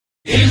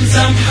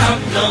الزم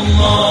حبل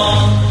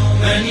الله،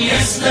 من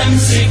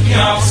يستمسك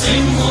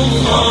يعصمه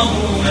الله،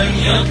 من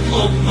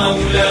يطلب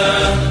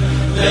مولاه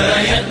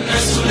لا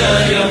يأنس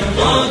لا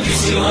يرضى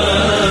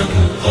بسواه.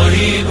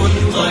 قريب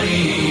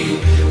قريب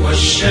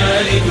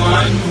والشارد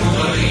عنه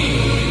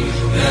غريب،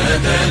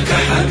 ناداك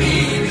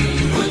حبيبي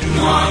هدن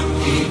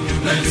عبدي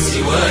من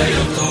سواي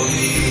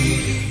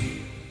طويل.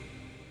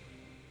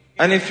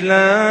 ألف لام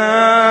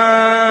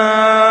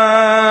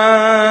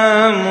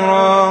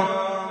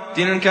را،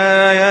 تلك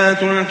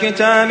آيات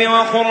الكتاب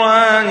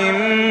وقرآن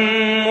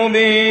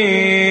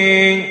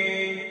مبين.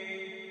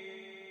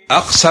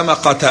 أقسم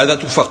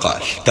قتادة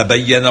فقال: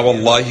 تبين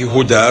والله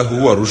هداه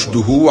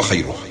ورشده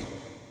وخيره.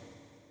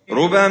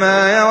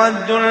 ربما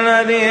يود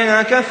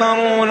الذين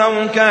كفروا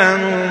لو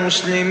كانوا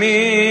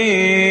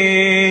مسلمين.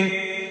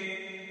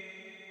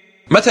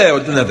 متى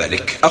يودون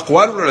ذلك؟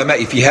 أقوال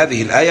العلماء في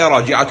هذه الآية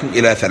راجعة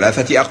إلى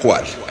 3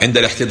 أقوال: عند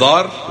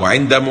الاحتضار،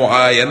 وعند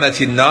معاينة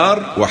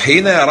النار،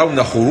 وحين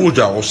يرون خروج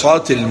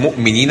عصاة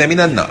المؤمنين من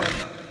النار.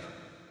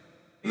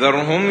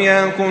 ذرهم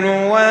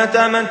يأكلوا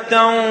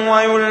ويتمتعوا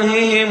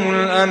ويلههم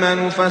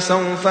الأمل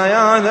فسوف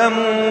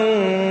يعلمون.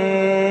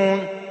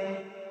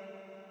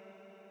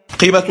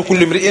 قيمة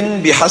كل امرئ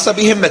بحسب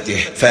همته،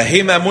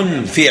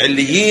 فهمم في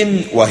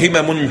عليين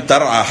وهمم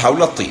ترعى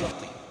حول الطين.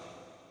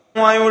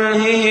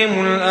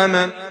 ويلههم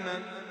الأمل.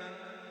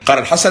 قال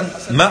الحسن: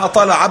 ما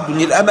أطال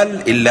عبد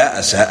الأمل إلا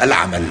أساء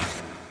العمل.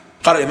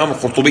 قال الإمام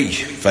القرطبي: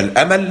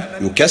 فالأمل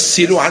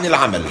يكسل عن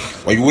العمل،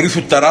 ويورث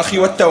التراخي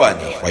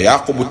والتواني،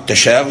 ويعقب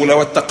التشاغل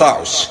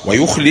والتقاعس،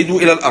 ويخلد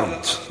إلى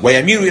الأرض،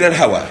 ويميل إلى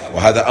الهوى.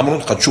 وهذا أمر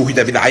قد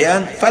شوهد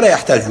بالعيان فلا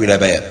يحتاج إلى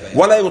بيان،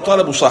 ولا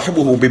يطالب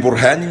صاحبه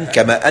ببرهان.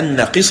 كما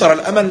أن قصر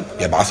الأمل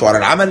يبعث على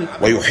العمل،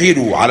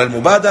 ويحيل على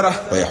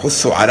المبادرة،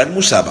 ويحث على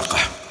المسابقة.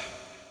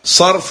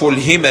 صرف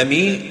الهمم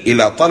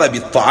إلى طلب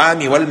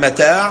الطعام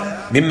والمتاع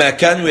مما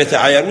كانوا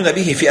يتعايرون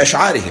به في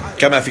أشعارهم،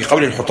 كما في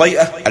قول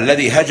الحطيئة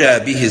الذي هجا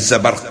به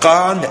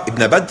الزبرقان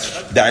ابن بدر: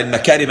 دع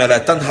المكارم لا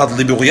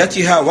تنهض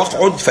لبغيتها،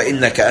 واقعد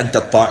فإنك أنت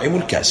الطاعم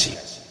الكاسي.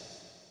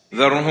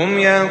 ذرهم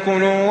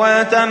يأكلوا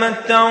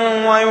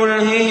ويتمتعوا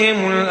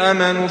ويلههم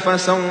الأمل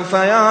فسوف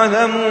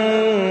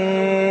يعلمون.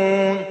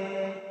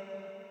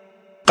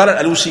 قال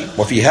الألوسي: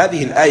 وفي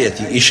هذه الآية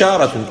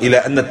إشارة إلى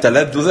أن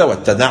التلذذ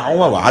والتنعم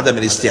وعدم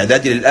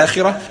الاستعداد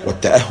للآخرة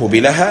والتأهب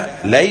لها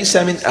ليس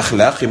من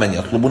أخلاق من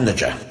يطلب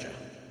النجاة.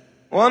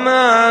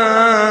 وما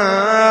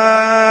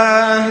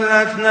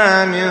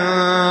أهلكنا من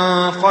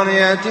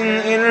قرية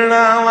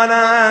إلا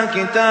ولها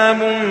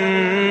كتاب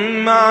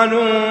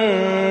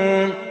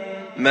معلوم،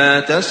 ما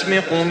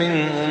تسبق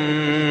من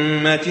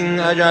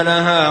أمة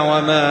أجلها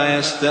وما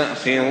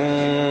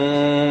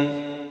يستأخرون.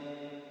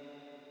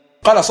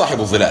 قال صاحب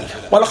الظلال: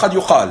 ولقد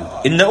يقال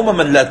إن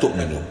أمما لا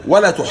تؤمن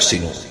ولا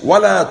تحسن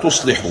ولا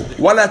تصلح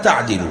ولا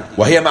تعدل،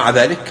 وهي مع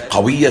ذلك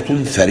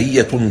قوية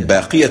ثرية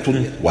باقية،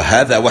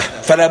 وهذا وهم.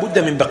 فلا بد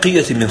من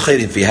بقية من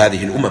خير في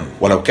هذه الأمم،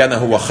 ولو كان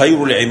هو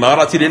خير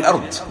العمارة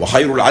للأرض،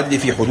 وخير العدل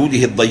في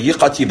حدوده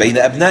الضيقة بين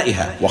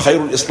أبنائها،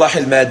 وخير الإصلاح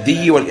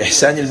المادي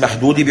والإحسان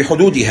المحدود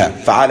بحدودها.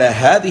 فعلى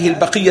هذه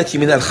البقية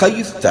من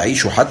الخير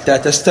تعيش حتى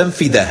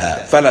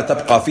تستنفذها، فلا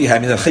تبقى فيها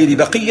من الخير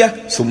بقية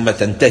ثم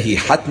تنتهي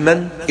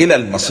حتما إلى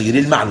المصير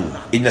المعلوم.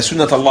 إن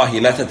سنة الله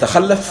لا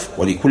تتخلف،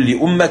 ولكل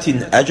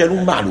أمة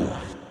أجل معلوم.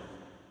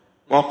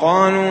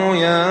 وقالوا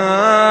يا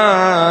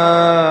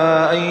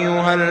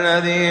أيها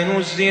الذي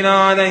نزل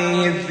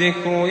عليه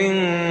الذكر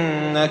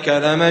إنك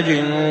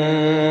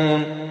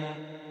لمجنون.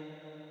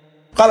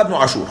 قال ابن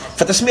عاشور: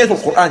 فتسمية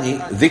القرآن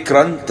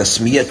ذكرا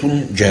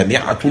تسمية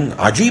جامعة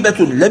عجيبة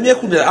لم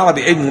يكن للعرب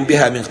علم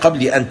بها من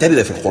قبل أن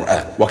ترد في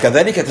القرآن،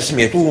 وكذلك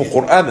تسميته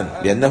قرآنا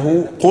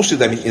لأنه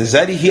قصد من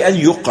إنزاله أن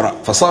يقرأ،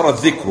 فصار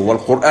الذكر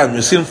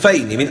والقرآن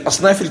صنفين من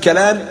أصناف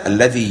الكلام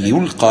الذي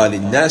يلقى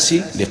للناس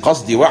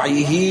لقصد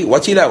وعيه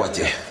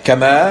وتلاوته.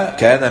 كما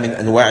كان من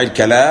أنواع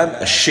الكلام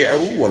الشعر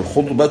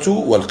والخطبة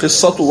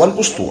والقصة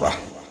والأسطورة.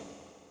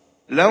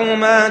 لو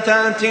ما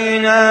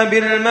تأتينا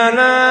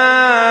بالملائكة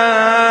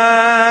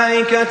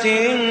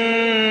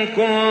إن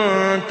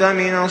كنت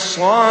من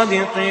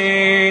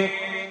الصادقين.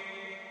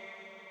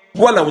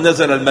 ولو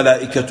نزل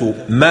الملائكة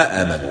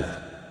ما آمنوا.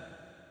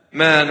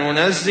 ما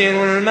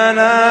ننزل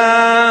الملائكة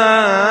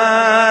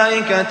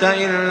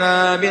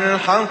إلا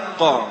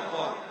بالحق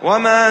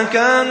وما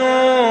كانوا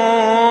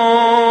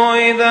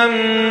إذا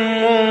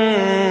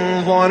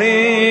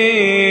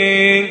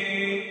منظرين.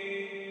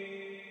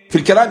 في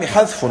الكلام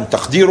حذف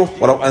تقديره: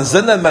 ولو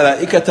أنزلنا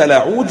الملائكة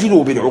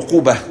لعوجلوا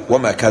بالعقوبة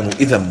وما كانوا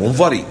إذا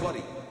منظرين.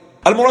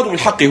 المراد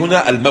بالحق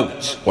هنا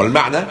الموت،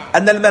 والمعنى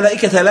أن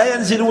الملائكة لا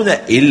ينزلون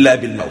إلا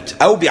بالموت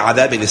أو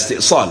بعذاب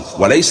الاستئصال،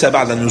 وليس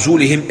بعد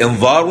نزولهم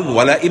إنذار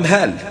ولا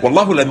إمهال.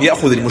 والله لم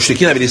يأخذ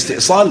المشركين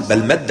بالاستئصال، بل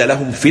مد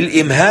لهم في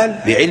الإمهال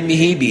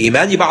لعلمه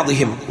بإيمان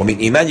بعضهم ومن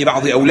إيمان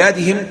بعض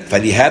أولادهم،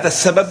 فلهذا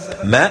السبب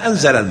ما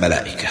أنزل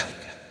الملائكة.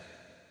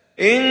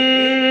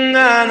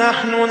 إنا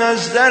نحن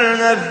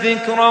نزلنا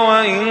الذكر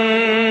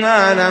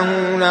وإنا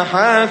له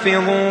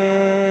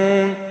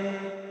لحافظون.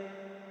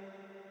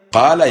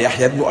 قال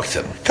يحيى بن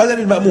أكثر: كان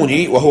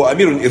للمأمون وهو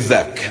أمير إذ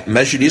ذاك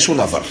مجلس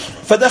نظر،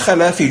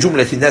 فدخل في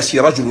جملة الناس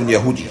رجل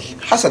يهودي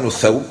حسن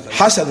الثوب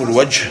حسن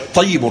الوجه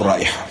طيب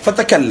الرائحة،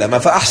 فتكلم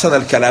فأحسن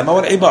الكلام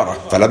والعبارة،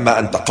 فلما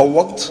أن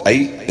تقوض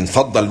أي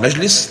انفض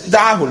المجلس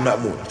دعاه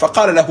المأمون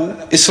فقال له: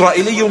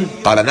 إسرائيلي؟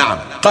 قال: نعم.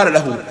 قال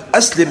له: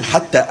 أسلم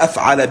حتى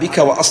أفعل بك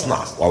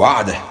وأصنع،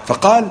 ووعده،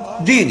 فقال: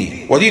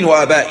 ديني ودين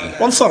آبائي،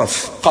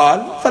 وانصرف.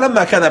 قال: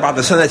 فلما كان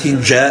بعد سنة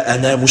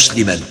جاءنا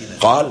مسلما.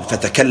 قال: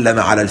 فتكلم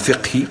على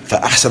الفقه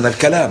فأحسن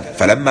الكلام،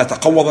 فلما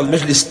تقوض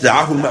المجلس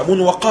دعاه المأمون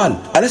وقال: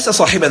 ألست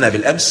صاحبنا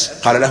بالأمس؟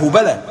 قال له: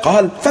 بلى.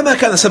 قال: فما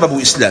كان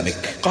سبب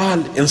إسلامك؟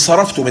 قال: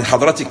 انصرفت من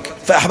حضرتك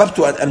فأحببت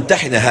أن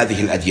أمتحن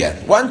هذه الأديان،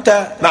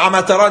 وأنت مع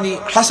ما تراني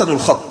حسن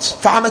الخط،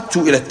 فعمدت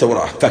إلى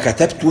التوراة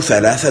فكتبت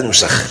 3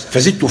 نسخ،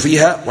 فزدت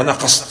فيها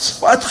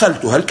ونقصت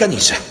وأدخلتها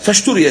الكنيسة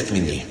فاشتريت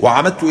مني،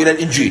 وعمدت إلى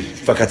الإنجيل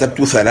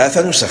فكتبت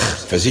 3 نسخ،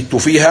 فزدت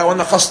فيها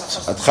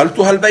ونقصت،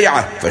 أدخلتها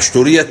البيعة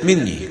فاشتريت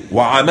مني،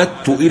 وعمدت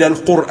إلى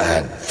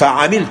القرآن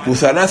فعملت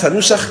 3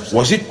 نسخ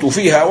وزدت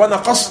فيها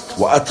ونقصت،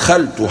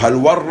 وأدخلتها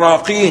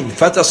الوراقين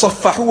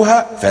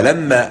فتصفحوها،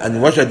 فلما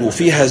أن وجدوا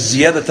فيها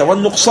الزيادة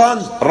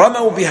والنقصان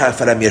رموا بها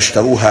فلم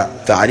يشتروها،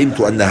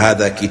 فعلمت أن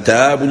هذا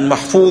كتاب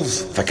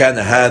محفوظ، فكان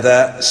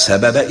هذا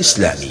سبب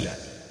إسلامي.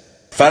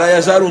 فلا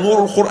يزال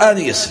نور القرآن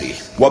يسري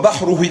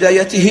وبحر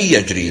هدايته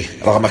يجري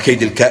رغم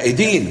كيد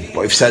الكائدين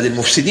وإفساد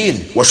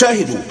المفسدين.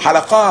 وشاهدوا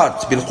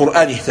حلقات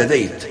بالقرآن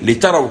اهتديت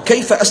لتروا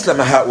كيف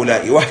أسلم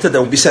هؤلاء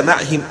واهتدوا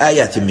بسماعهم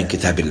آيات من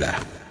كتاب الله.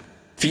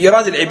 في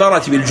إيراد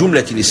العبارة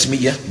بالجملة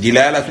الاسمية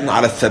دلالة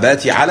على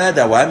الثبات على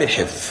دوام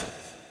الحفظ.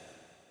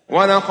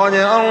 ولقد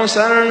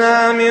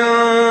أرسلنا من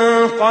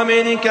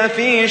قبلك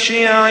في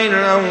شيع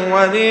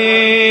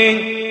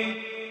الأولين.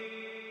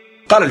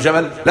 قال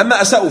الجمل: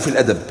 لما أساءوا في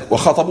الأدب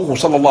وخاطبوه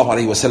صلى الله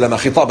عليه وسلم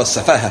خطاب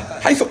السفاهة،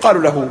 حيث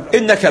قالوا له: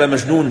 إنك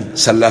لمجنون،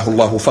 سلاه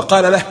الله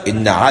فقال له: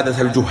 إن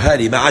عادة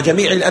الجهال مع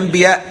جميع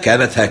الأنبياء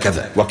كانت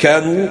هكذا،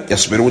 وكانوا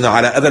يصبرون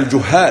على أذى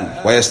الجهال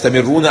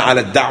ويستمرون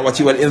على الدعوة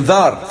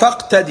والإنذار،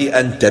 فاقتد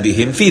أنت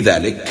بهم في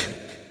ذلك.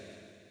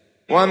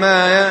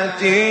 وما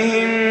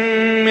يأتيهم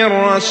من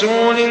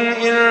رسول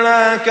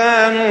إلا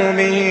كانوا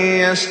به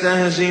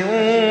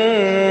يستهزئون.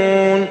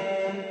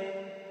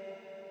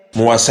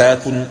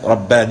 مواساة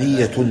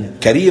ربانية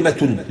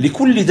كريمة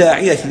لكل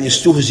داعية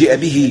استهزئ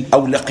به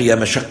أو لقي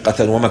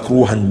مشقة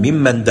ومكروها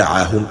ممن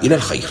دعاهم إلى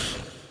الخير.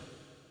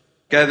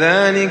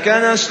 كذلك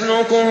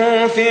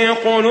نسلكه في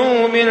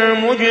قلوب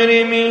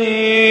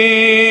المجرمين.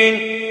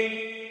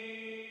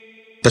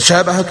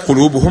 تشابهت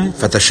قلوبهم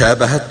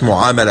فتشابهت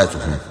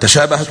معاملاتهم،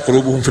 تشابهت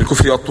قلوبهم في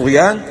الكفر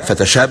والطغيان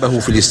فتشابهوا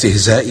في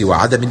الاستهزاء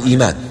وعدم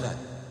الإيمان.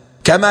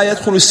 كما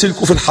يدخل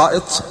السلك في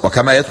الحائط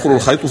وكما يدخل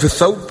الخيط في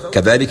الثوب،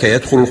 كذلك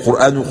يدخل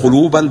القرآن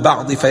قلوب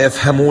البعض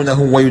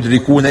فيفهمونه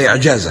ويدركون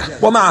إعجازه،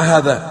 ومع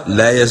هذا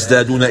لا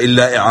يزدادون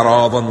إلا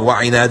إعراضا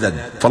وعنادا،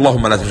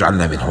 فاللهم لا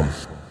تجعلنا منهم.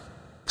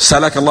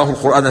 سلك الله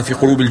القرآن في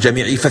قلوب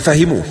الجميع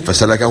ففهموه،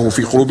 فسلكه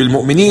في قلوب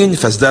المؤمنين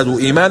فازدادوا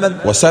إيمانا،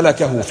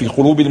 وسلكه في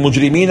قلوب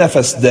المجرمين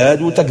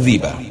فازدادوا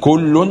تكذيبا،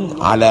 كل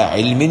على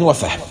علم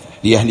وفهم،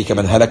 ليهلك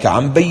من هلك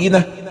عن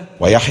بينه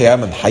ويحيى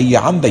من حي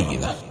عن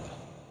بينه.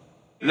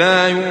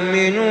 لا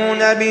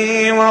يؤمنون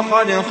به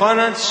وقد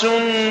خلت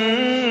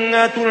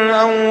سنة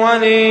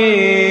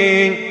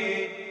الأولين.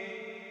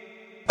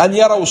 أن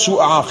يروا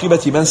سوء عاقبة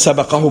من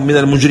سبقهم من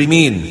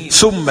المجرمين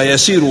ثم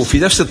يسيروا في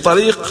نفس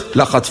الطريق،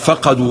 لقد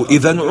فقدوا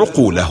إذن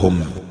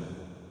عقولهم.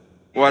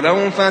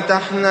 ولو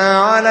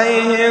فتحنا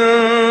عليهم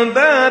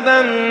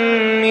بابا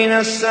من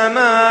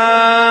السماء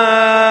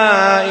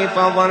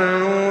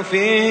فظلوا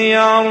فيه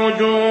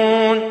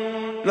يعرجون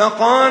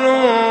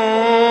لقالوا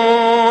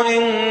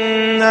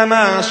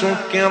إنما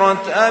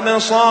سكرت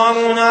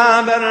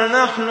أبصارنا بل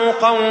نحن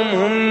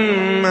قوم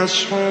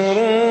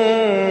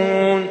مسحورون.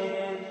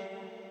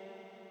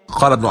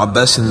 قال ابن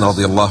عباس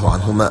رضي الله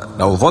عنهما: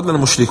 لو ظل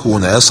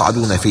المشركون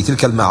يصعدون في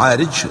تلك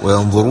المعارج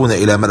وينظرون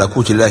إلى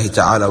ملكوت الله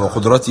تعالى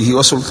وقدرته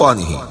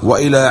وسلطانه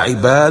وإلى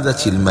عبادة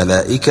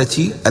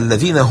الملائكة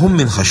الذين هم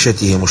من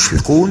خشيته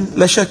مشفقون،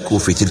 لشكوا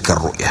في تلك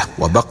الرؤية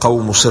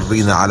وبقوا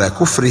مصرين على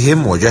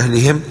كفرهم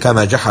وجهلهم،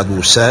 كما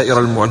جحدوا سائر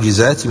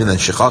المعجزات من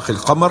انشقاق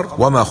القمر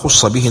وما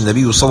خص به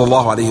النبي صلى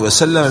الله عليه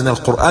وسلم من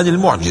القرآن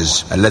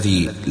المعجز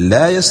الذي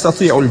لا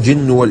يستطيع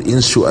الجن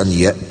والإنس أن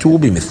يأتوا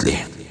بمثله.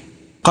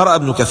 قرأ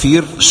ابن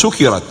كثير: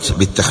 سكرت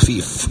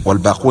بالتخفيف،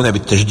 والباقون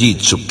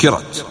بالتجديد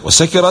سكرت،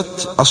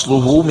 وسكرت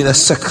أصله من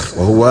السكر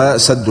وهو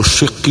سد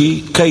الشق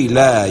كي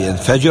لا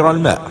ينفجر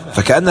الماء،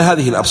 فكأن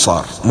هذه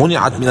الأبصار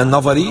منعت من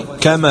النظر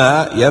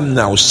كما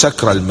يمنع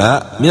السكر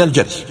الماء من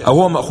الجري،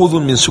 أو هو مأخوذ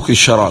من سكر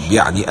الشراب،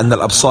 يعني أن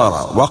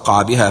الأبصار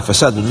وقع بها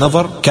فساد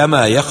النظر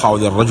كما يقع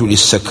للرجل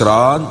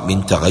السكران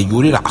من تغير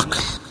العقل.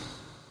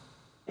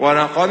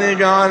 ولقد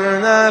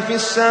جعلنا في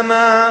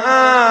السماء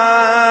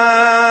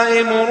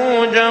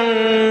بروجا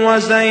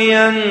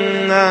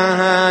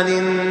وزيناها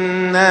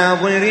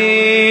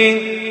للناظرين.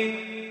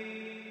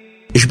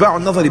 إشباع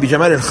النظر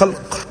بجمال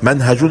الخلق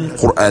منهج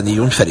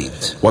قرآني فريد،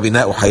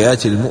 وبناء حياة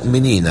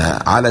المؤمنين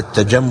على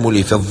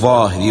التجمل في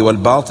الظاهر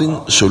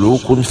والباطن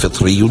سلوك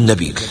فطري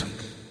نبيل.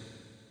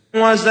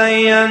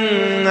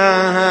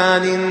 وزيناها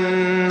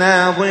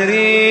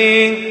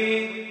للناظرين.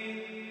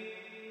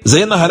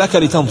 زينها لك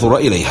لتنظر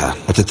إليها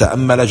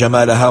وتتأمل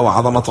جمالها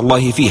وعظمة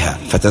الله فيها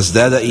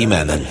فتزداد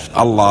إيمانا.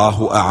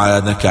 الله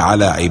أعانك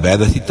على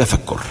عبادة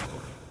التفكر.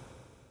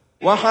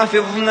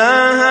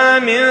 وحفظناها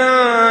من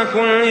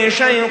كل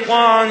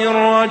شيطان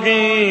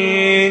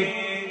رجيم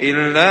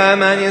إلا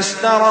من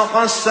استرق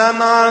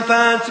السمع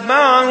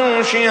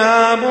فأتبعه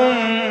شهاب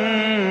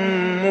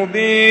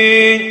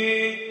مبين.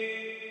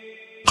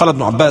 قال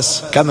ابن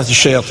عباس: كانت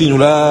الشياطين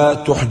لا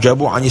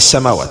تحجب عن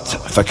السماوات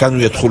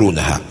فكانوا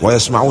يدخلونها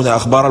ويسمعون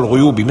أخبار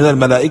الغيوب من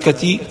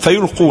الملائكة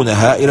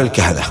فيلقونها إلى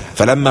الكهنة.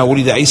 فلما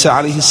ولد عيسى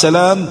عليه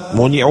السلام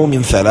منعوا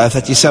من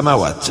 3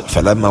 سماوات،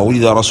 فلما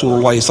ولد رسول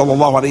الله صلى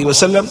الله عليه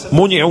وسلم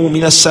منعوا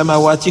من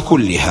السماوات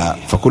كلها،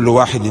 فكل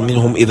واحد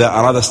منهم إذا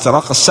أراد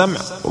استراق السمع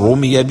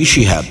رمي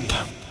بشهاب.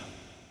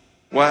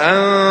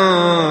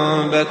 وأنبتنا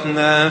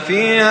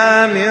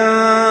فيها من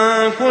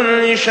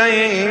كل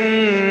شيء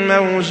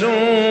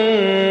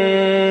موزون.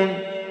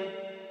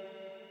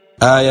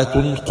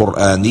 آية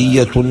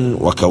قرآنية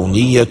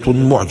وكونية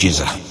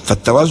معجزة.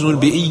 فالتوازن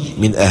البيئي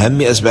من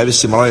أهم أسباب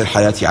استمرار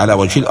الحياة على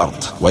وجه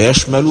الأرض،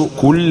 ويشمل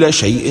كل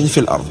شيء في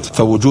الأرض،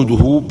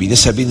 فوجوده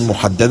بنسب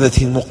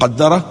محددة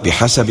مقدرة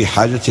بحسب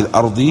حاجة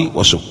الأرض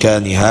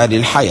وسكانها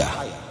للحياة.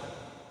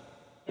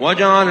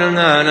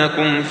 وجعلنا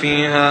لكم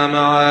فيها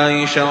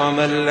معايش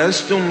ومن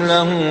لستم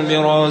له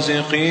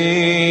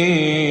برازقين.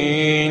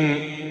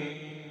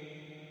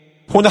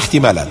 هنا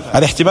احتمالان: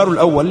 الاحتمال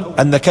الأول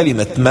أن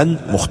كلمة من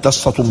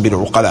مختصة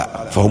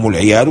بالعقلاء فهم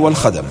العيال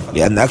والخدم،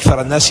 لأن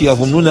أكثر الناس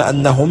يظنون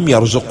أنهم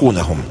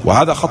يرزقونهم،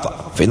 وهذا خطأ،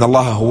 فإن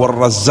الله هو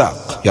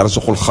الرزاق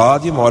يرزق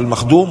الخادم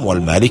والمخدوم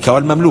والمالك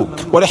والمملوك.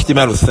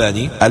 والاحتمال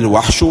الثاني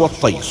الوحش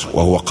والطير،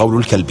 وهو قول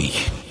الكلبي.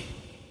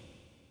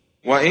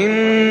 وإن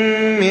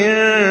من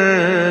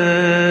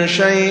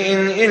شيء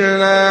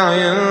إلا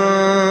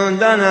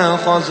عندنا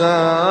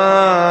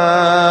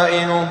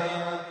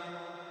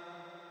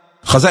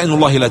خزائن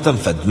الله لا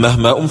تنفد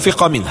مهما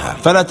أنفق منها،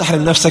 فلا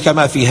تحرم نفسك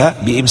ما فيها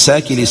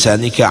بإمساك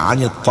لسانك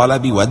عن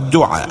الطلب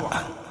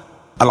والدعاء.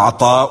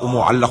 العطاء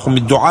معلق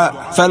بالدعاء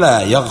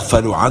فلا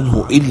يغفل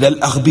عنه إلا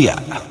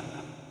الأغبياء.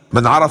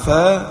 من عرف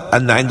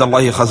أن عند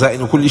الله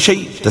خزائن كل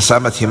شيء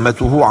تسامت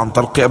همته عن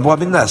طرق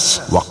أبواب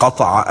الناس،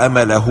 وقطع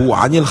أمله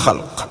عن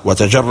الخلق،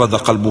 وتجرد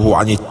قلبه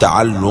عن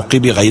التعلق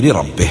بغير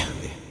ربه.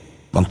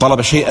 من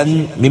طلب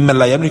شيئا ممن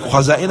لا يملك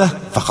خزائنه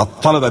فقد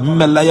طلب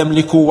ممن لا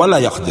يملك ولا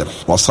يقدر.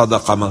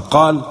 وصدق من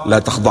قال: لا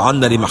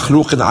تخضعن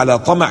لمخلوق على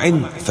طمع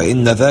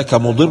فإن ذاك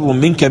مضر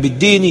منك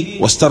بالدين،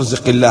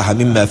 واسترزق الله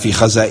مما في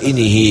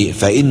خزائنه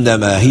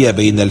فإنما هي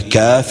بين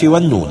الكاف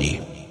والنون.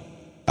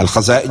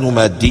 الخزائن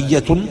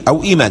مادية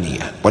أو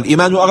إيمانية،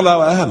 والإيمان أغلى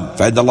وأهم،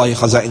 فعند الله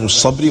خزائن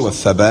الصبر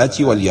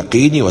والثبات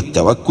واليقين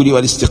والتوكل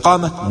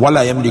والاستقامة،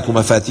 ولا يملك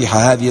مفاتيح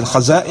هذه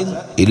الخزائن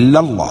إلا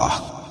الله.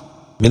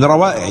 من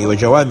روائع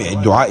وجوامع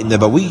الدعاء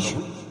النبوي: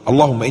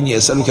 اللهم إني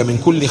أسألك من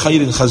كل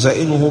خير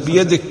خزائنه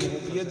بيدك،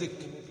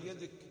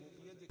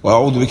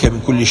 وأعوذ بك من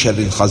كل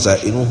شر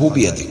خزائنه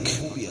بيدك.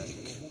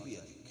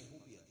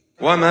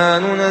 وما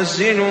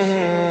ننزله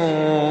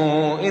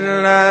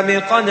إلا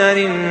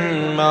بقدر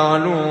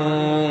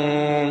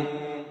معلوم.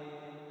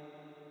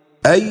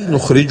 أي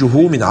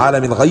نخرجه من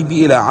عالم الغيب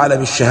إلى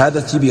عالم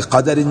الشهادة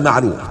بقدر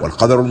معلوم،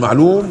 والقدر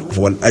المعلوم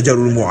هو الأجل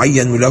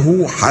المعين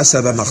له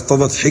حسب ما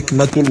اقتضت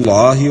حكمة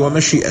الله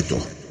ومشيئته.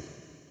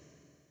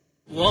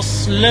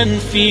 وصلا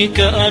فيك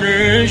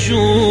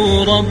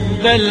أرجو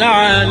رب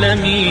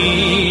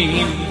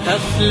العالمين،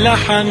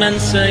 أفلح من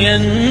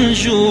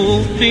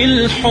سينجو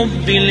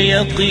بالحب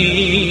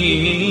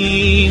اليقين.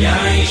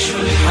 يعيش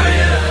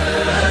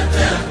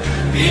الحياة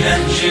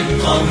بنهج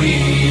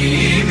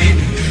قويم،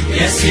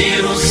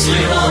 يسير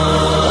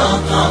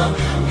الصراط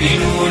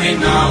بنور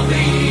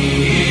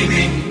عظيم،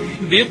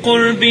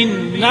 بقرب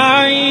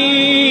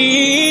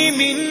نعيم.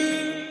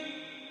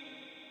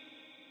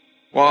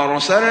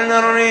 وأرسلنا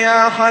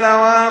الرياح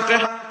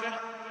لواقح.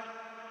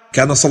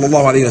 كان صلى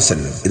الله عليه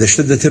وسلم إذا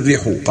اشتدت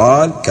الريح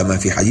قال كما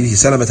في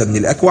حديث سلمة بن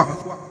الأكوع: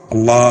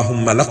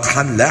 اللهم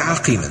لقحا لا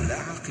عقيما،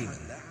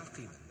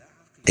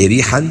 أي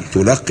ريحا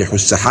تلقح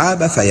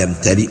السحاب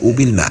فيمتلئ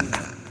بالماء.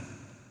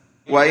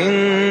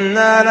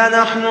 وإنا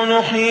لنحن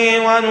نحيي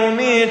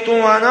ونميت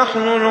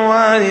ونحن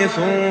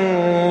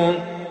الوارثون.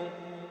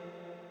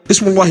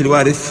 اسم الله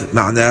الوارث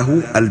معناه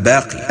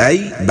الباقي،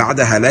 أي بعد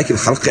هلاك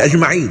الخلق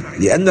أجمعين،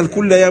 لأن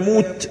الكل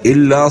يموت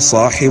إلا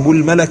صاحب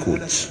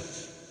الملكوت.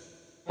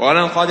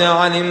 ولقد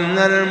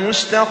علمنا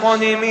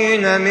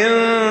المستقدمين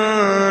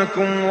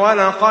منكم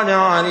ولقد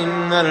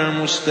علمنا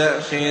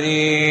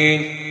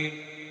المستأخرين.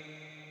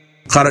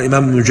 قال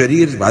الإمام ابن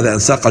جرير بعد أن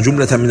ساق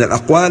جملة من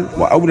الأقوال: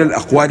 وأولى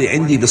الأقوال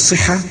عندي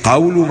بالصحة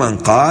قول من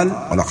قال: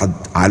 ولقد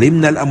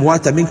علمنا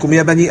الأموات منكم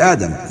يا بني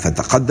آدم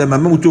فتقدم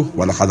موته،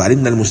 ولقد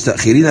علمنا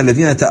المستأخرين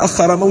الذين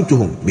تأخر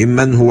موتهم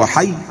ممن هو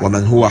حي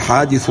ومن هو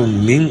حادث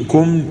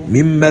منكم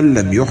ممن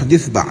لم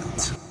يحدث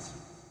بعد.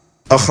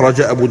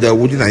 أخرج أبو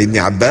داود عن ابن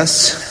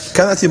عباس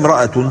كانت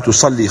امرأة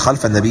تصلي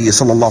خلف النبي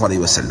صلى الله عليه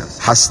وسلم،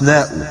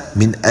 حسناء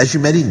من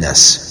أجمل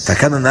الناس،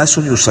 فكان ناس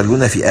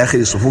يصلون في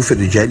آخر صفوف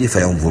الرجال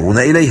فينظرون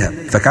إليها،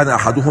 فكان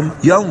أحدهم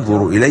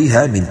ينظر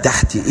إليها من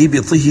تحت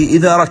إبطه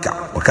إذا ركع،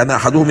 وكان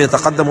أحدهم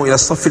يتقدم إلى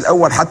الصف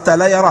الأول حتى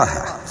لا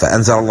يراها،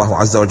 فأنزل الله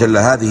عز وجل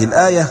هذه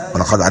الآية: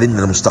 ولقد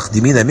علمنا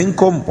المستقدمين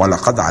منكم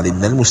ولقد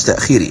علمنا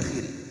المستأخرين.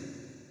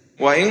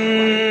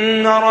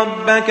 وإن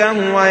ربك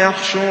هو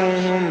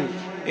يحشرهم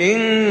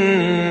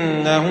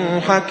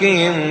إنه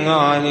حكيم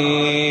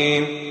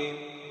عليم.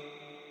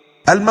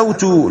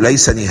 الموت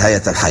ليس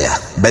نهاية الحياة،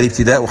 بل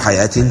ابتداء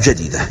حياة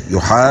جديدة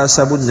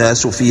يحاسب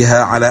الناس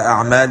فيها على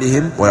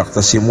أعمالهم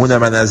ويقتسمون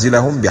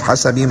منازلهم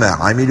بحسب ما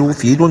عملوا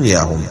في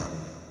دنياهم.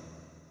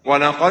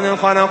 ولقد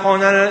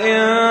خلقنا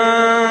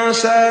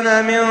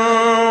الإنسان من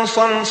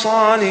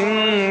صلصال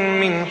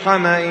من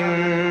حمأ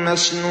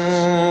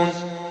مسنون.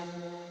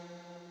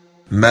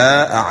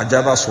 ما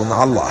أعجب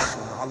صنع الله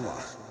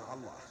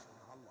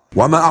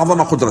وما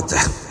أعظم قدرته،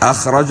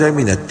 أخرج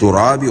من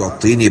التراب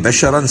والطين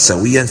بشرا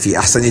سويا في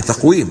أحسن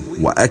تقويم،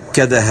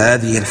 وأكد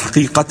هذه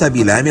الحقيقة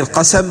بلام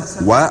القسم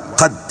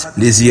وقد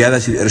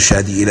لزيادة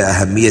الإرشاد إلى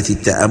أهمية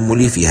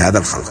التأمل في هذا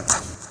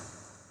الخلق.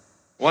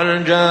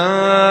 والجان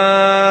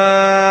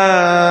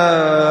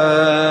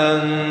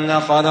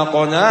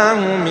خلقناه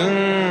من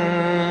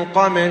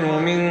قبل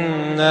من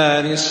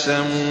نار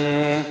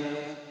السموم.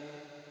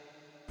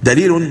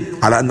 دليل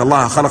على أن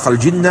الله خلق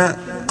الجن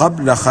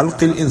قبل خلق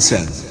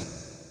الإنسان.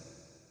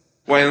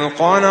 وإذ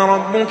قال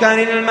ربك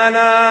للملائكة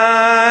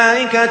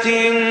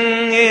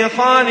إني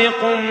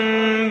خالق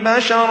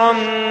بشرا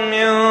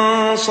من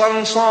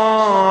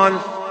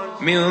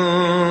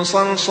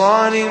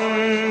صلصال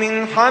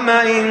من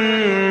حمأ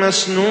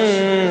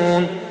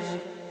مسنون.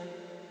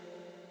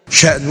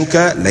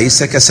 شأنك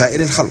ليس كسائر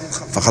الخلق،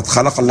 فقد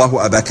خلق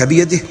الله أباك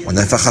بيده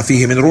ونفخ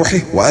فيه من روحه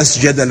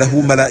وأسجد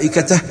له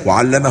ملائكته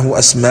وعلمه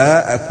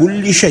أسماء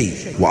كل شيء،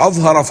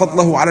 وأظهر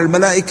فضله على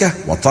الملائكة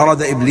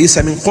وطرد إبليس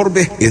من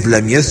قربه إذ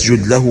لم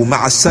يسجد له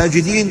مع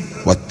الساجدين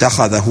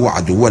واتخذه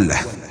عدوا له.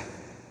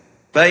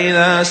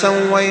 فإذا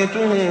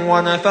سويته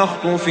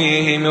ونفخت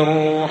فيه من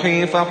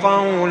روحي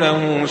فقعوا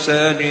له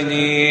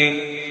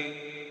ساجدين.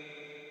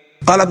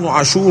 قال ابن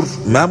عاشور: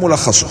 ما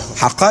ملخصه؟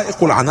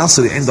 حقائق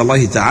العناصر عند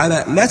الله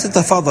تعالى لا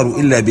تتفاضل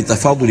إلا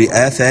بتفاضل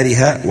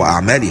آثارها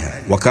وأعمالها،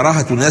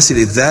 وكراهة ناسر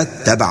الذات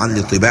تبعا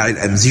لطباع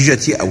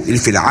الأمزجة أو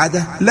إلف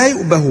العادة لا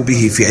يؤبه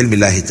به في علم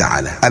الله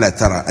تعالى. ألا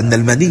ترى أن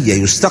المني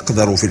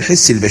يستقذر في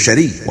الحس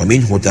البشري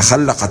ومنه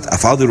تخلقت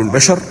أفاضل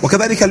البشر؟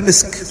 وكذلك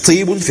المسك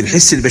طيب في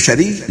الحس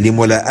البشري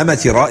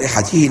لملائمة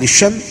رائحته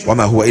للشم،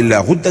 وما هو إلا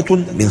غدة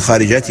من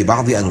خارجات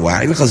بعض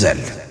أنواع الغزال.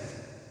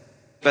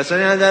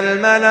 فسجد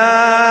الملائكة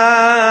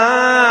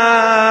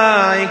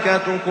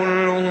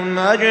كلهم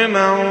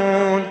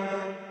أجمعون.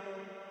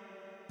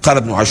 قال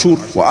ابن عاشور: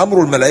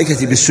 وأمر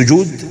الملائكة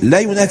بالسجود لا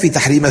ينافي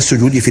تحريم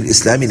السجود في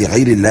الإسلام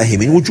لغير الله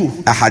من وجوه،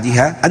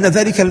 أحدها أن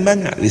ذلك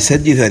المنع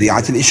لسد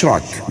ذريعة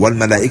الإشراك،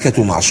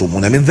 والملائكة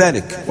معصومون من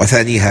ذلك،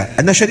 وثانيها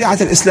أن شريعة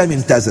الإسلام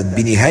امتازت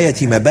بنهاية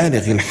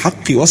مبالغ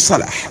الحق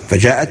والصلاح،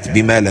 فجاءت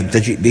بما لم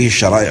تجئ به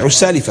الشرائع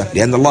السالفة،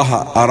 لأن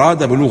الله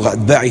أراد بلوغ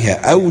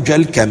أتباعها أوج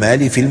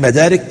الكمال في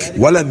المدارك،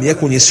 ولم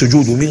يكن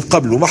السجود من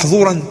قبل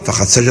محظورا،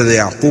 فقد سجد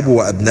يعقوب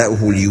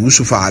وأبناؤه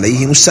ليوسف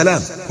عليهم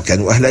السلام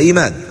وكانوا أهل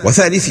إيمان،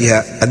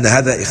 وثالثها أن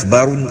هذا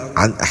إخبار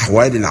عن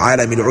أحوال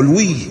العالم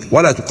العلوي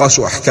ولا تقاس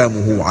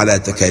أحكامه على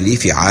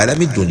تكاليف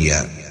عالم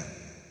الدنيا.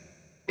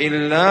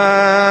 إلا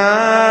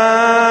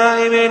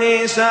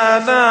إبليس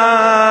أبى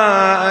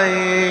أن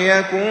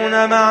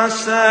يكون مع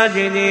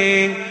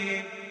الساجدين.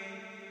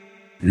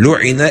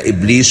 لعن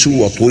إبليس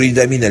وطرد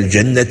من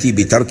الجنة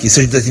بترك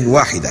سجدة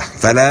واحدة،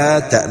 فلا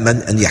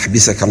تأمن أن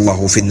يحبسك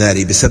الله في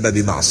النار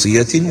بسبب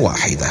معصية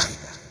واحدة.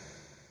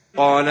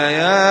 قال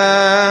يا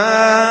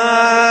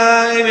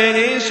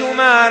إبليس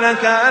ما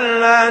لك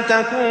ألا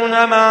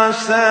تكون مع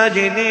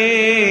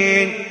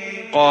الساجدين؟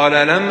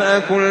 قال لم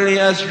أكن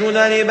لأسجد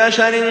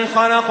لبشر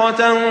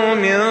خلقته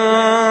من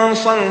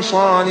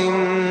صلصال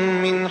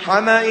من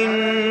حمأ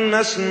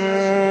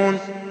مسنون.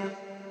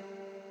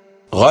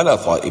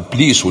 غلط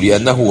إبليس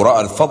لأنه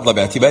رأى الفضل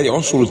باعتبار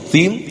عنصر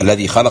الطين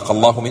الذي خلق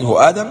الله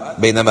منه آدم،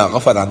 بينما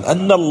غفل عن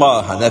أن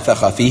الله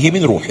نفخ فيه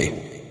من روحه.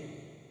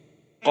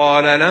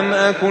 قال لم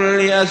أكن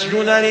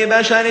لأسجد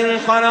لبشر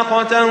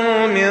خلقته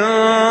من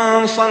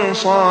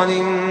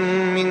صلصال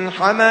من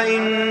حمأ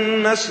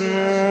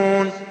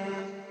مسنون.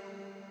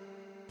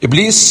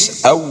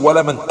 إبليس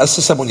أول من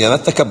أسس بنيان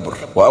التكبر،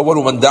 وأول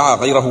من دعا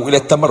غيره إلى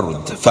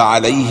التمرد،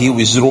 فعليه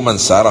وزر من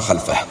سار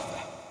خلفه.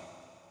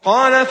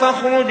 قال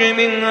فاخرج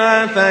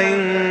منها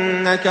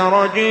فإنك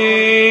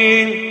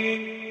رجيم.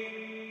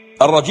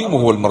 الرجيم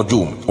هو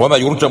المرجوم، وما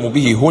يرجم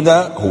به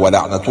هنا هو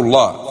لعنة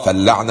الله،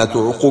 فاللعنة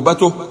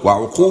عقوبته،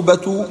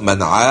 وعقوبة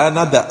من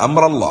عاند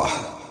أمر الله.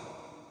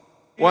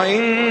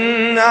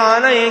 وإن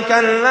عليك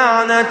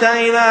اللعنة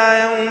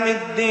إلى يوم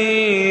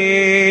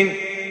الدين.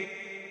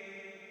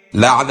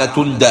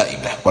 لعنة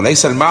دائمة،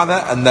 وليس المعنى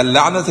أن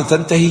اللعنة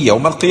تنتهي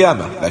يوم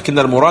القيامة، لكن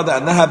المراد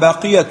أنها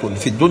باقية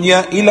في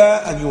الدنيا إلى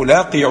أن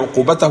يلاقي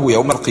عقوبته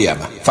يوم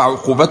القيامة،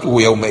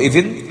 فعقوبته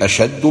يومئذ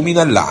أشد من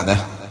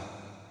اللعنة.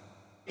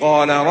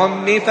 قال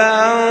رب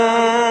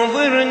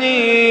فأنظرني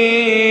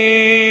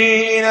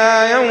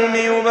إلى يوم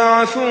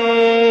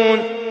يبعثون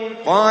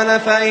قال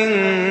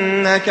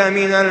فإنك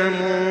من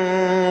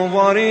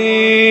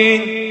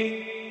المنظرين.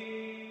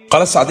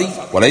 قال السعدي: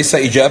 وليس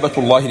إجابة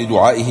الله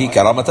لدعائه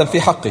كرامة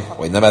في حقه،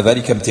 وإنما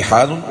ذلك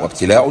امتحان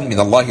وابتلاء من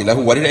الله له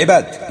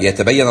وللعباد،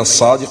 ليتبين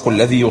الصادق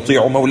الذي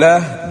يطيع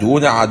مولاه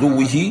دون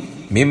عدوه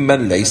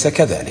ممن ليس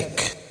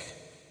كذلك.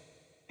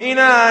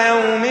 إلى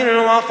يوم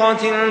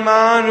الوقت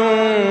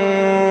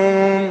المعلوم،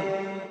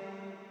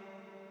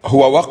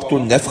 هو وقت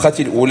النفخة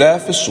الأولى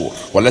في الصور،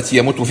 والتي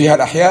يموت فيها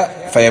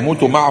الأحياء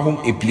فيموت معهم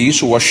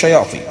إبليس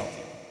والشياطين.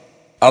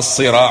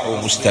 الصراع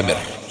مستمر.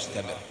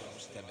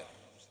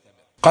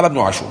 قال ابن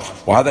عاشور: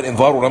 وهذا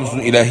الإنذار رمز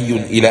إلهي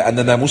إلى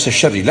أن ناموس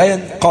الشر لا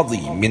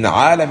ينقضي من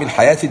عالم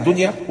الحياة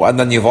الدنيا،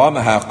 وأن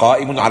نظامها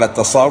قائم على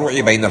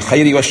التصارع بين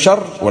الخير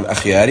والشر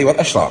والأخيار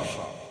والأشرار.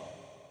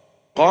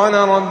 قال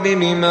رب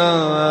بما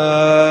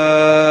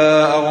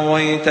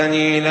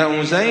أغويتني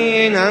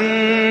لأزينن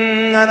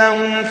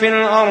لهم في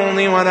الأرض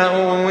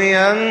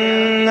ولأغوينهم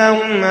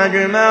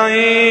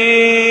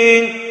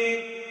أجمعين.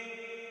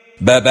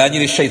 بابان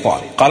للشيطان.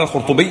 قال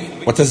القرطبي: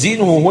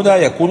 وتزيينه هنا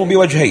يكون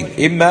بوجهين،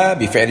 إما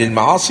بفعل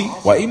المعاصي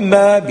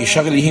وإما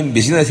بشغلهم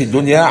بزينة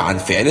الدنيا عن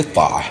فعل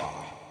الطاعة.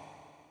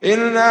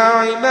 إلا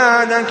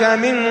عبادك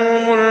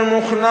منهم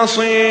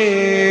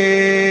المخلصين.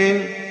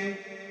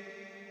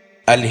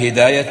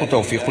 الهداية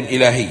توفيق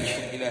إلهي.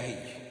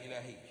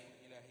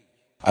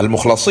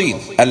 المخلصين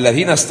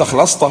الذين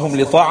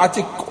استخلصتهم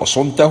لطاعتك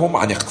وصنتهم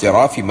عن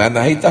اقتراف ما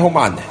نهيتهم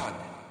عنه.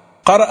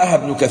 قرأها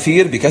ابن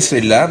كثير بكسر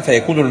اللام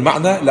فيكون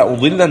المعنى: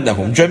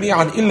 لأضلنهم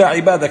جميعا إلا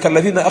عبادك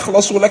الذين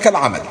أخلصوا لك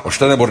العمل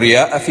واجتنبوا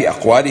الرياء في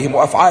أقوالهم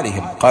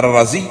وأفعالهم. قال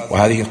الرازي: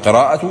 وهذه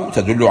القراءة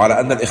تدل على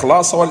أن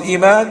الإخلاص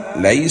والإيمان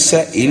ليس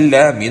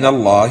إلا من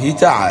الله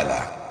تعالى.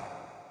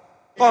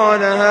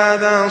 قال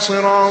هذا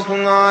صراط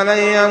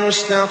علي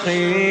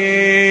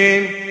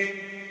مستقيم.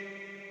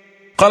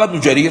 قال ابن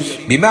جرير: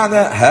 بمعنى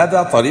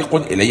هذا طريق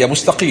إلي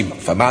مستقيم،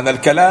 فمعنى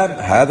الكلام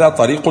هذا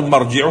طريق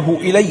مرجعه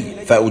إلي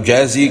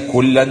فأجازي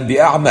كلا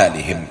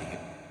بأعمالهم.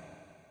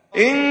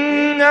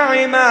 إن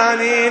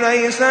عبادي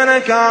ليس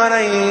لك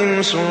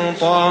عليهم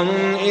سلطان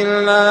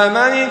إلا من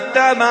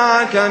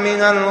اتبعك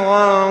من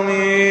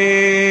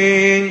الغاوين.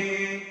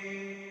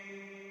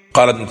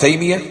 قال ابن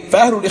تيمية: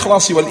 فأهل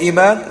الإخلاص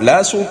والإيمان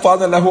لا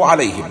سلطان له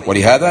عليهم،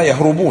 ولهذا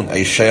يهربون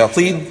أي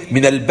الشياطين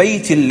من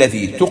البيت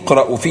الذي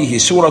تقرأ فيه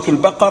سورة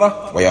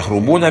البقرة،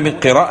 ويهربون من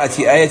قراءة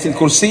آية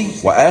الكرسي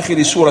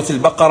وآخر سورة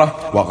البقرة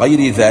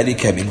وغير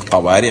ذلك من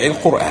قوارع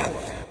القرآن.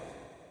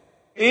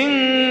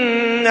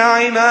 إن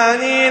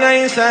عبادي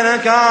ليس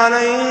لك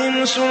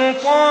عليهم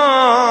سلطان.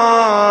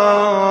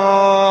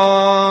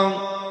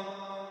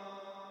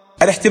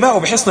 الاحتماء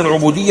بحصن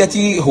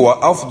العبودية هو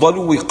أفضل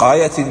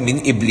وقاية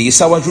من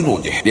إبليس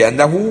وجنوده،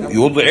 لأنه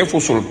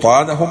يضعف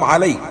سلطانهم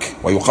عليك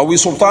ويقوي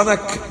سلطانك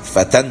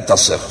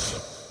فتنتصر.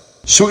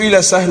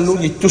 سئل سهل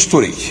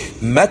التستري: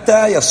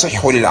 متى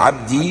يصح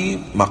للعبد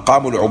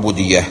مقام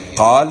العبودية؟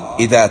 قال: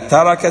 إذا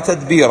ترك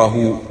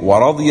تدبيره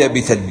ورضي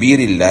بتدبير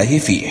الله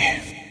فيه.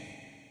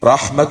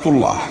 رحمة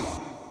الله.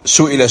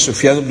 سئل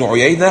سفيان بن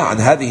عيينة عن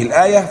هذه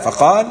الآية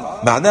فقال: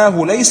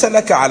 معناه ليس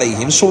لك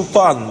عليهم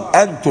سلطان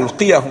أن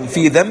تلقيهم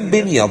في ذنب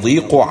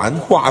يضيق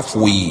عنه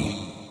عفوي.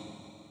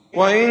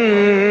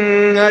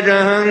 وإن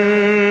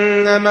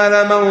جهنم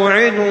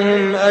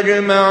لموعدهم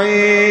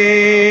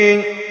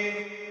أجمعين.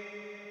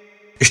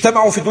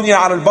 اجتمعوا في الدنيا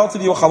على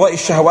الباطل وقضاء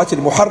الشهوات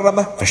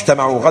المحرمة،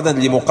 فاجتمعوا غدا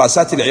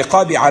لمقاساة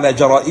العقاب على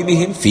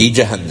جرائمهم في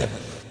جهنم.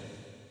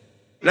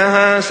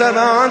 لها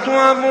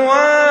 7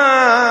 أبواب.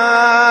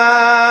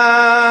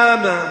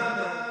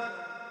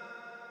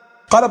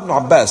 قال ابن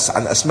عباس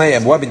عن أسماء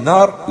أبواب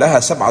النار: لها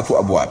 7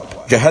 أبواب: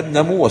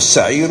 جهنم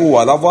والسعير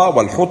ولظى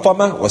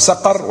والحطمة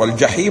وسقر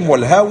والجحيم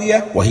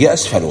والهاوية وهي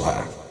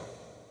أسفلها.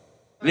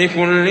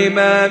 لكل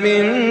باب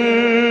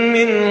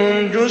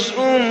منهم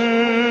جزء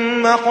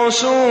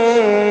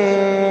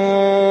مقسوم.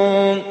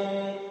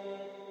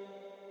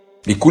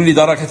 لكل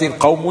دركة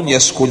قوم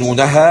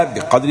يسكنونها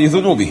بقدر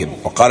ذنوبهم.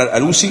 وقال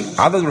الألوسي: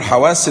 عدد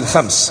الحواس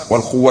 5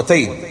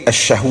 والقوتين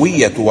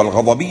الشهوية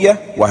والغضبية،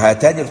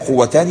 وهاتان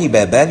القوتان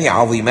بابان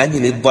عظيمان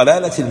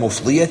للضلالة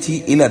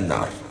المفضية إلى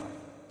النار.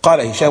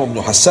 قال هشام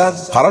بن حسان: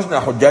 خرجنا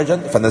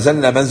حجاجا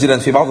فنزلنا منزلا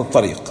في بعض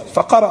الطريق،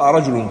 فقرأ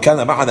رجل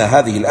كان معنا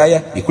هذه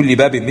الآية: لكل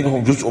باب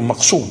منهم جزء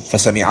مقسوم،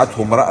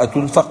 فسمعته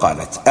امرأة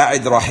فقالت: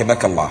 أعد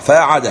رحمك الله،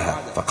 فأعادها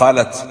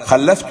فقالت: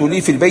 خلفت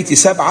لي في البيت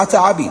 7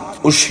 عبيد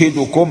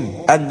أشهدكم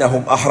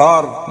أنهم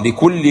أحرار،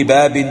 لكل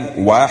باب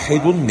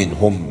واحد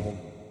منهم.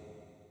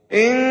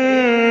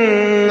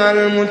 إن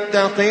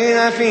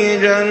المتقين في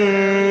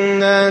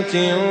جنات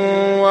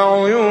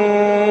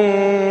وعيون.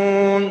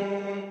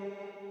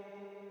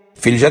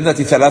 في الجنة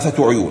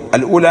 3 عيون،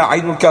 الأولى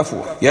عين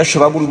الكافور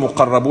يشرب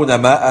المقربون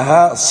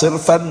ماءها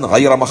صرفا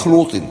غير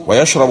مخلوط،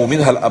 ويشرب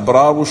منها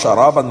الأبرار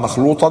شرابا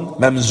مخلوطا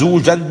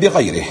ممزوجا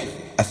بغيره.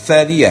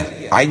 الثانية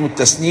عين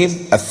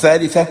التسنيم،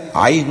 الثالثة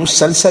عين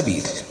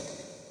السلسبيل.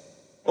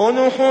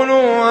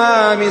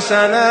 ادخلوها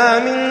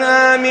بسلام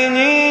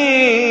آمنين.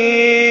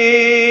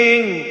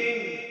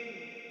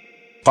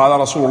 قال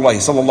رسول الله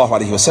صلى الله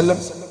عليه وسلم: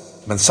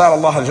 من سأل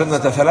الله الجنة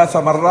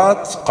 3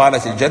 مرات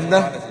قالت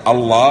الجنة: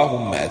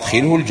 اللهم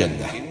أدخله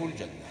الجنة.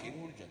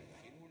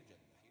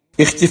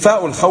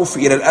 اختفاء الخوف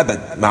إلى الأبد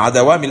مع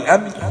دوام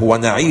الأمن هو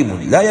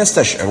نعيم لا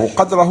يستشعر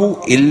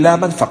قدره إلا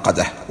من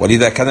فقده،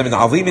 ولذا كان من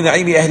عظيم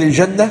نعيم أهل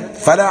الجنة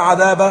فلا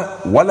عذاب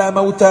ولا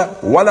موت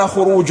ولا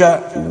خروج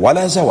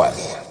ولا زوال.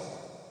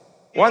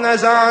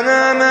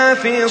 ونزعنا ما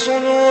في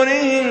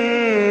صدورهم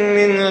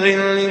من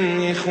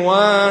غل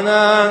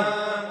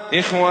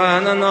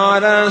إخوانا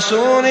على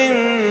سور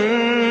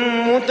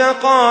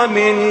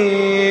متقابلين.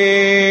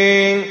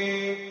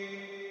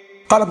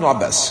 قال ابن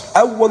عباس: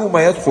 أول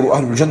ما يدخل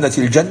أهل الجنة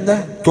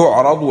الجنة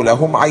تعرض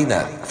لهم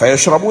عينان،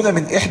 فيشربون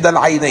من إحدى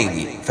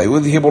العينين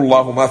فيذهب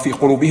الله ما في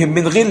قلوبهم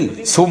من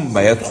غل، ثم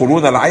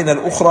يدخلون العين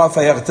الأخرى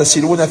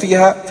فيغتسلون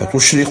فيها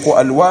فتشرق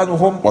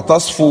ألوانهم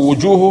وتصفو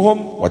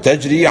وجوههم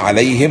وتجري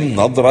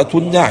عليهم نضرة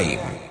النعيم.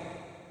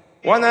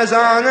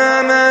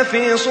 ونزعنا ما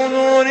في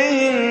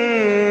صدورهم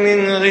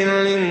من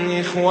غل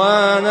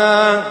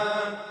إخوانا.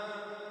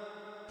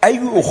 أي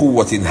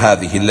أخوة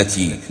هذه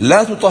التي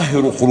لا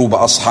تطهر قلوب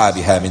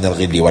أصحابها من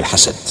الغل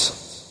والحسد؟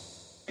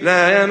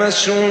 لا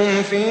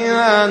يمسهم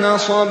فيها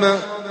نصب.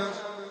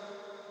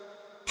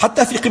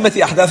 حتى في قمة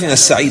أحداثنا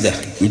السعيدة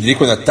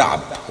يدركنا التعب،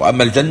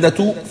 وأما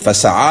الجنة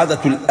فسعادة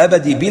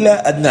الأبد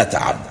بلا أدنى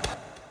تعب.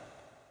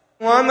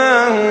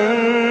 وما هم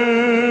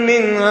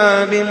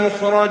منها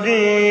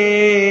بمخرجين.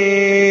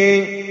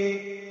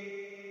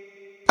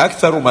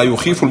 أكثر ما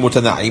يخيف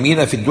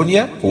المتنعمين في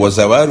الدنيا هو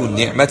زوال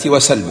النعمة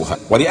وسلبها،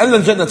 ولأن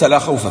الجنة لا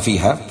خوف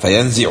فيها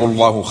فينزع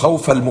الله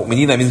خوف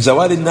المؤمنين من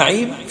زوال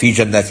النعيم في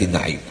جنات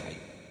النعيم.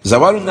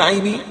 زوال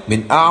النعيم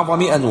من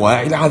أعظم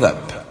أنواع العذاب،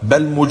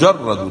 بل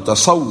مجرد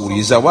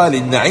تصور زوال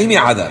النعيم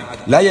عذاب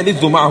لا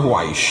يلذ معه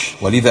عيش،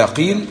 ولذا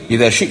قيل: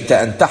 إذا شئت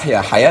أن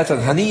تحيا حياة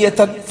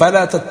هنية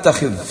فلا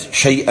تتخذ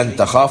شيئا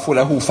تخاف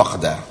له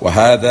فقدا،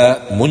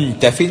 وهذا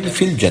منتف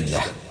في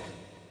الجنة.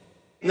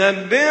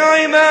 نبئ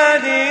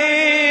عبادي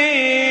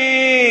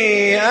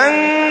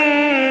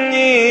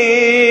أني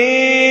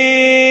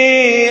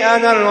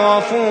أنا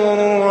الغفور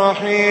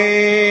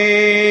الرحيم.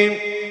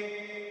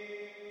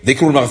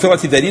 ذكر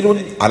المغفرة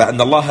دليل على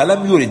أن الله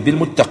لم يرد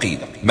بالمتقين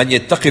من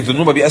يتقي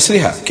الذنوب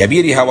بأسرها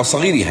كبيرها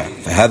وصغيرها،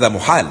 فهذا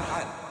محال.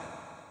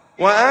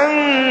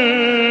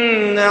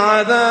 وأن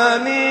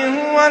عذابي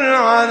هو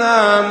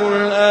العذاب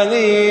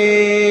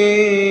الأليم.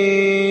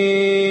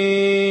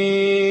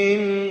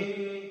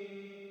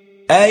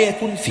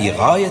 آية في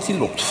غاية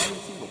اللطف،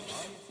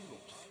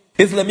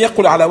 إذ لم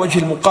يقل على وجه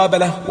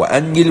المقابلة: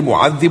 وأني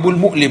المعذب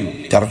المؤلم،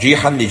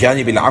 ترجيحا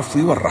لجانب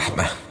العفو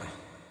والرحمة.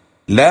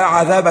 لا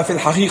عذاب في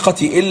الحقيقة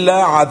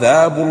إلا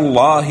عذاب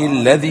الله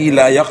الذي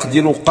لا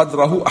يقدر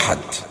قدره أحد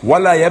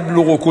ولا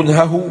يبلغ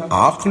كنهه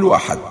عقل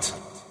أحد.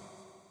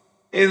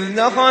 إذ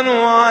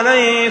دخلوا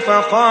عليه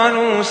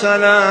فقالوا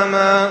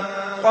سلاما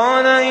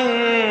قال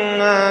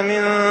إنا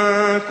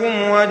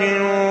منكم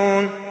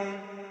وجلون.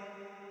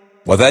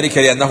 وذلك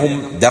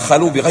لأنهم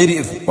دخلوا بغير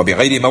إذن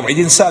وبغير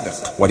موعد سابق،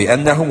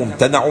 ولأنهم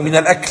امتنعوا من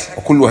الأكل،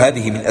 وكل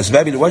هذه من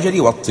أسباب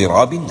الوجل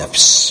واضطراب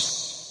النفس.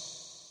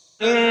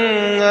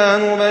 إنا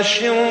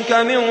نبشرك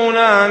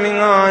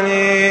بغلام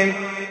عليم.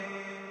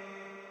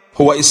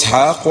 هو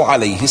إسحاق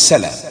عليه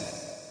السلام.